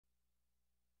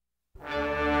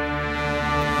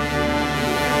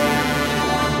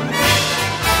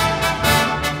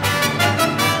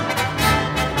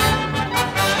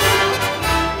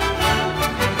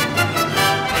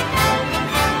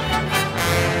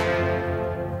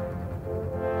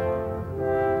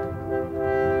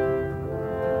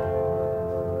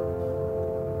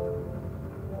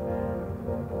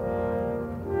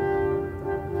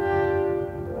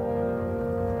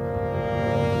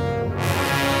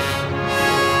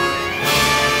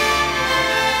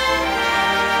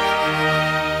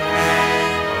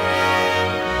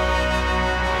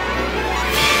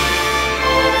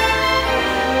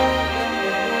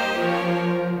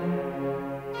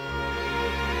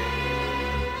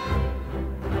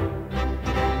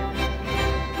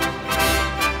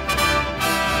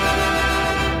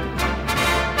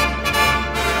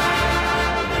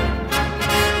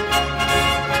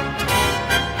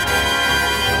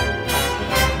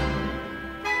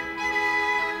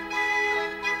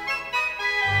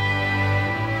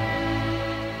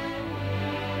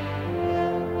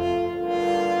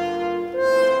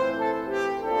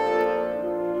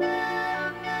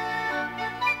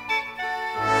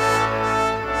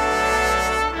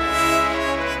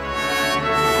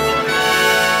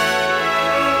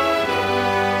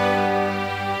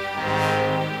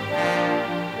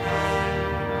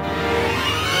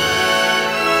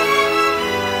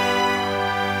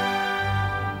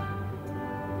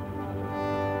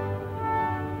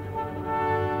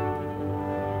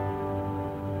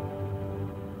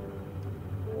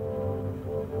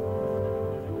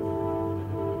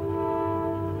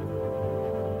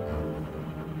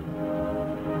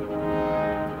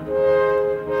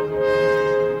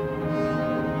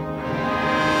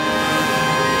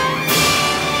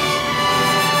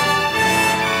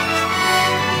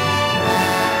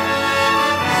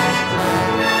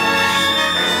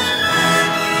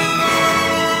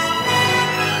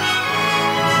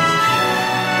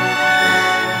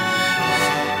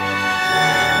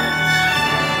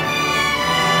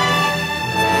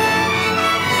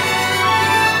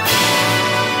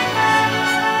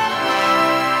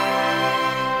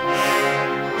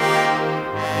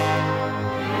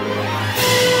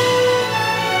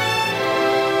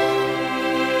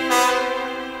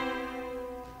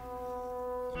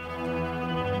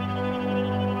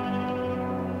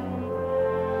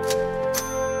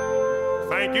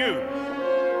Thank you.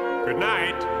 Good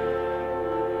night.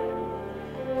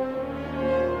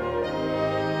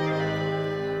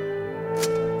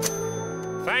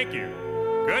 Thank you.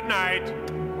 Good night.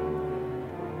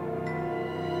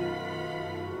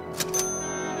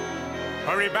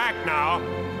 Hurry back now.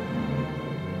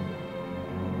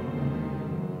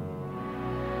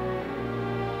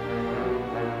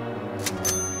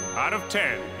 Out of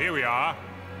 10. Here we are.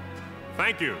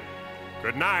 Thank you.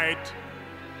 Good night.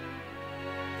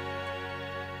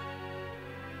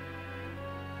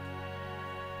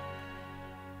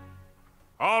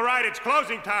 All right, it's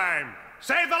closing time.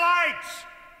 Save the lights!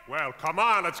 Well, come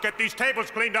on, let's get these tables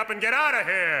cleaned up and get out of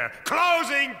here.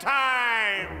 Closing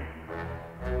time!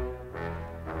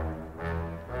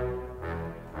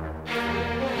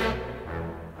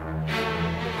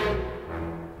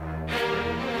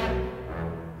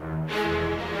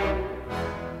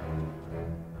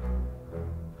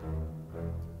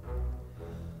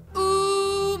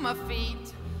 Ooh, my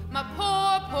feet, my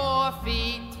poor, poor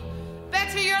feet.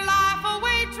 Bet you your life a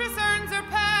waitress earns her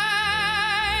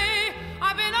pay.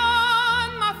 I've been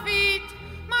on my feet,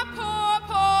 my poor,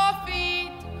 poor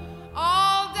feet,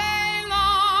 all day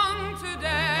long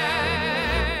today.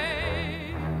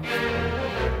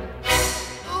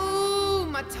 Ooh,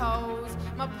 my toes,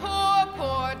 my poor,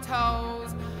 poor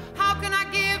toes. How can I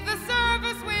give the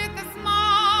service with a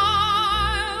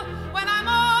smile when I'm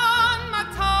on my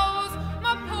toes,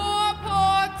 my poor,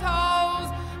 poor toes?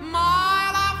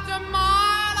 Mile after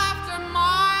mile after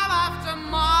mile after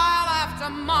mile after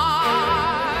mile.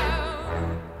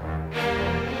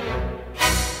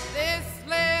 This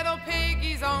little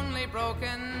piggy's only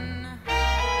broken.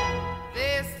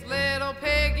 This little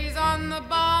piggy's on the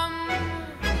bum.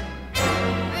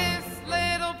 This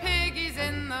little piggy's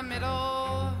in the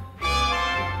middle.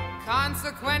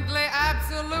 Consequently,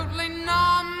 absolutely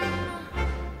numb.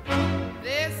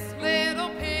 This little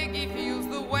piggy feels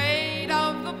the weight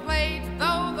of the plate,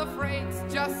 though the freight's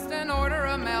just an order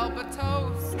of Melba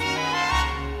toast.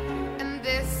 And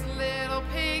this little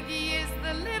piggy is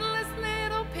the littlest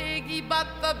little piggy, but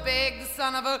the big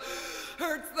son of a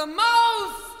hurts the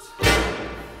most.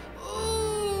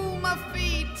 Ooh, my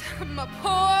feet, my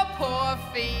poor, poor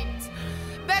feet.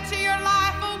 Bet you your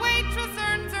life a waitress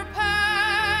earns her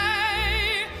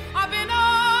pay. I've been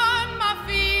on my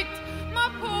feet, my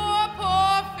poor,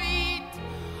 poor feet,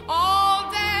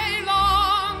 all day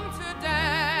long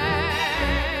today.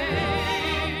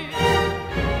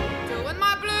 Doing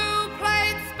my blue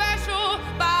plate special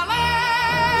ballet.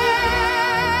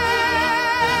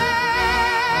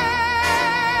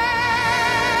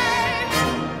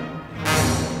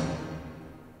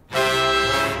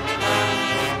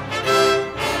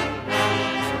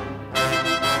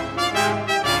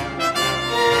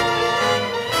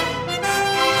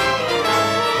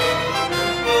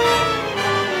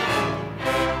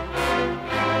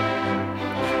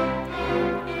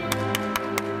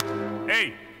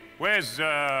 Hey, where's,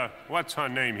 what's her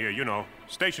name here? You know,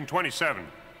 Station 27.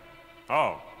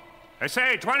 Oh. They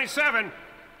say 27.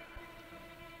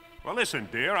 Well, listen,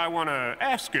 dear, I want to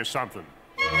ask you something.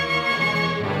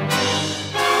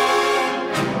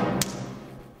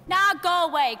 Now go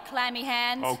away, clammy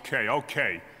hands. Okay,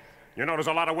 okay. You know, there's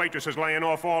a lot of waitresses laying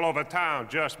off all over town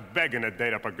just begging to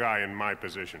date up a guy in my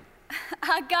position.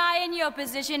 A guy in your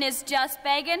position is just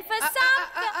begging for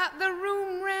something. The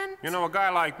room rent. You know, a guy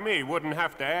like me wouldn't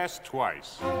have to ask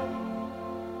twice.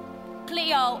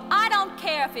 Cleo, I don't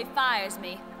care if he fires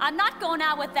me. I'm not going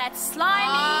out with that slimy...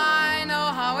 I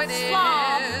know how it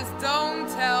slob. is. Don't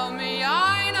tell me.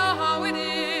 I know how it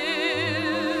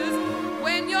is.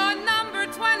 When you're number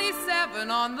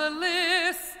 27 on the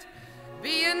list,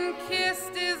 being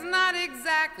kissed is not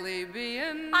exactly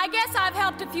being... I guess I've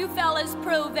helped a few fellas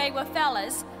prove they were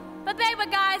fellas, but they were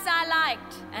guys I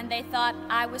liked, and they thought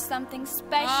I was something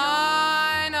special.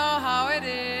 I know how it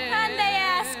is. And they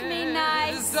asked me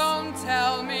nice. Don't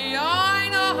tell me. I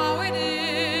know how it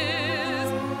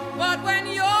is. But when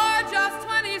you're just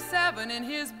 27 in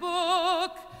his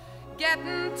book,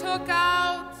 getting took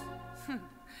out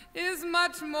is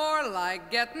much more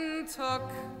like getting took.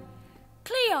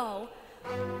 Cleo,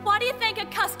 why do you think a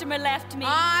customer left me?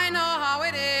 I know how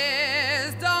it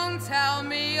is. Don't tell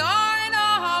me. I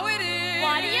know how it is.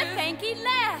 Why do you think he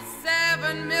left?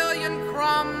 7 million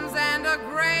crumbs and a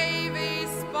gravy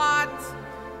spot.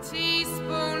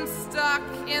 Teaspoon stuck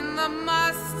in the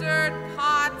mustard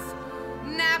pot.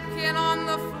 Napkin on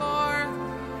the floor.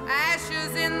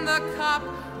 Ashes in the cup.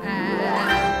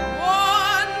 And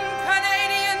 1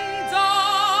 Canadian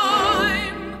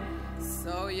dime.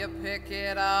 So you pick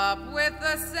it up with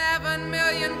the 7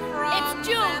 million crumbs. It's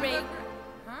jewelry.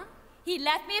 Huh? He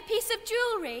left me a piece of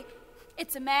jewelry.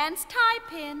 It's a man's tie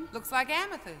pin. Looks like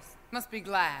amethyst. Must be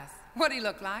glass. What'd he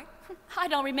look like? I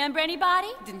don't remember anybody.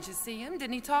 Didn't you see him?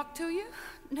 Didn't he talk to you?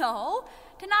 No.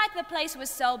 Tonight the place was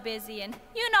so busy, and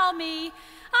you know me.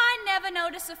 I never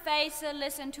notice a face or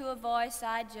listen to a voice.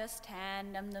 I just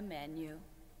hand them the menu.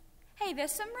 Hey,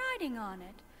 there's some writing on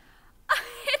it.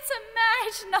 It's a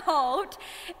mash note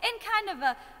in kind of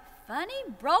a funny,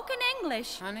 broken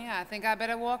English. Honey, I think I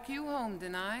better walk you home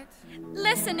tonight.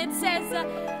 Listen, it says,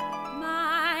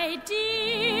 my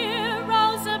dear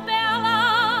Rosabella.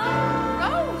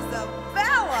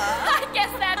 Rosabella? I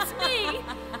guess that's me.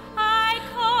 I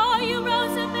call you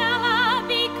Rosabella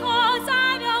because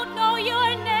I don't know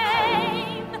your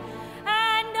name,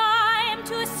 and I'm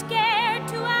too scared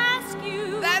to ask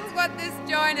you. That's what this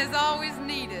joint has always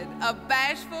needed, a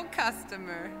bashful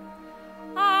customer.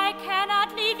 I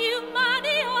cannot leave you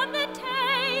money on the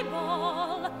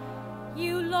table.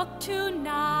 You look too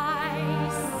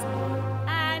nice,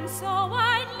 and so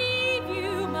I leave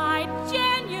you my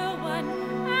genuine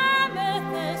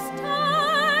amethyst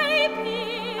tie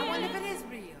pin. I wonder if it is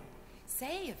real.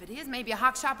 Say, if it is, maybe a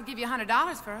hock shop will give you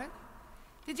 $100 for it.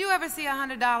 Did you ever see a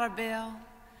 $100 bill?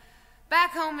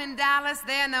 Back home in Dallas,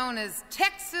 they're known as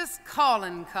Texas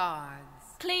calling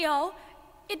cards. Cleo,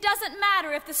 it doesn't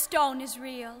matter if the stone is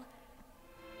real.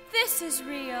 This is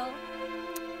real.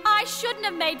 I shouldn't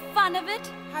have made fun of it.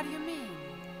 How do you mean?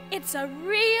 It's a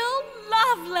real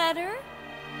love letter.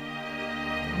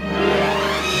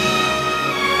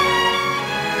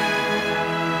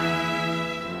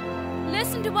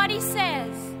 Listen to what he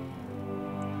says.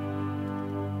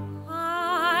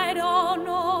 I don't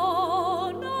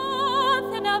know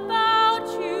nothing about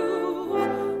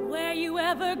you, where you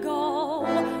ever go,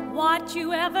 what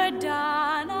you ever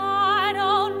done. I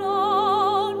don't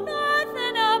know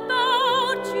nothing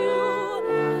about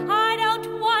you. I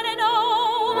don't want to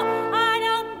know. I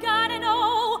don't gotta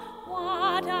know.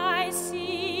 What I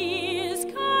see is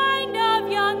kind of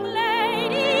young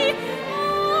lady.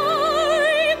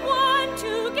 I want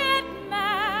to get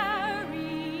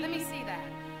married. Let me see that.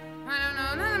 I don't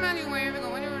know nothing about you, where you ever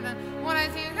go, when you ever done. What I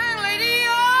see is kind of lady.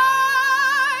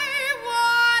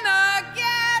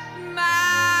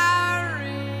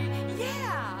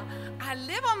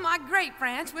 My grape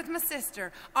ranch with my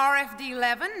sister, RFD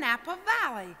 11, Napa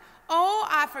Valley. Oh,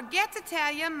 I forget to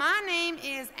tell you, my name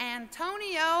is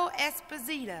Antonio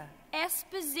Esposito.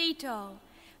 Esposito.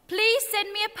 Please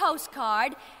send me a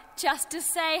postcard just to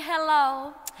say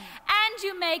hello. And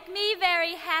you make me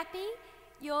very happy.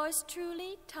 Yours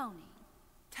truly, Tony.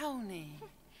 Tony.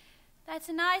 That's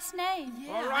a nice name.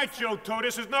 Yeah, All right, Joe Toe,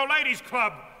 this is no ladies'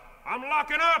 club. I'm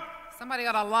locking up. Somebody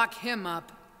ought to lock him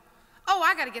up. Oh,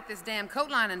 I gotta get this damn coat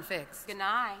lining fixed. Good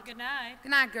night. Good night. Good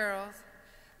night, girls.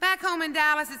 Back home in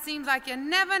Dallas, it seems like you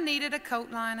never needed a coat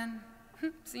lining.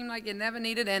 Seemed like you never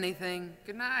needed anything.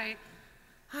 Good night.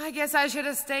 I guess I should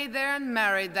have stayed there and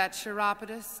married that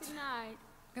chiropodist. Good night.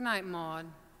 Good night, Maud.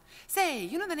 Say,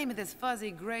 you know the name of this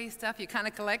fuzzy gray stuff you kind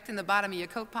of collect in the bottom of your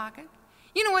coat pocket?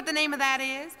 You know what the name of that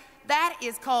is? That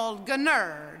is called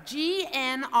Gnrr,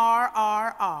 G-N-R-R-R.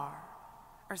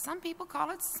 Or some people call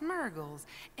it Smurgles,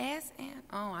 S-N...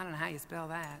 Oh, I don't know how you spell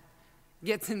that.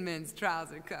 Gets in men's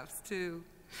trouser cuffs, too.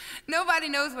 Nobody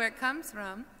knows where it comes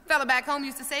from. Fella back home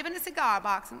used to save it in a cigar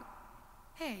box and...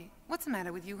 Hey, what's the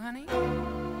matter with you, honey?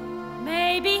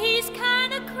 Maybe he's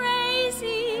kind of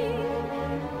crazy.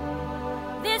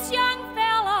 This young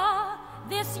fella.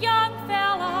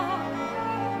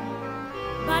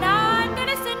 But I'm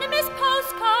gonna send him his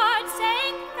postcard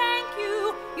saying thank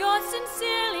you. Yours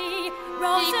sincerely,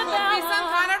 Rosabella. He could be some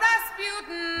kind of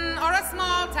Rasputin or a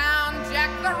small-town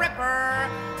Jack the Ripper.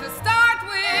 To start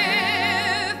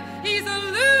with, he's a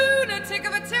lunatic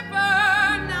of a tipper.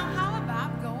 Now, how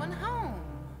about going home?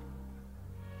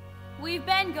 We've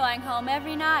been going home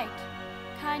every night,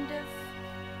 kind of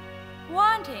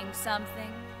wanting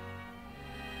something.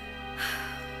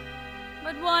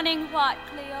 But wanting what,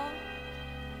 Cleo?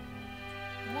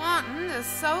 Wanting to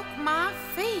soak my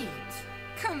feet.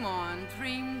 Come on,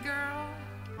 dream girl.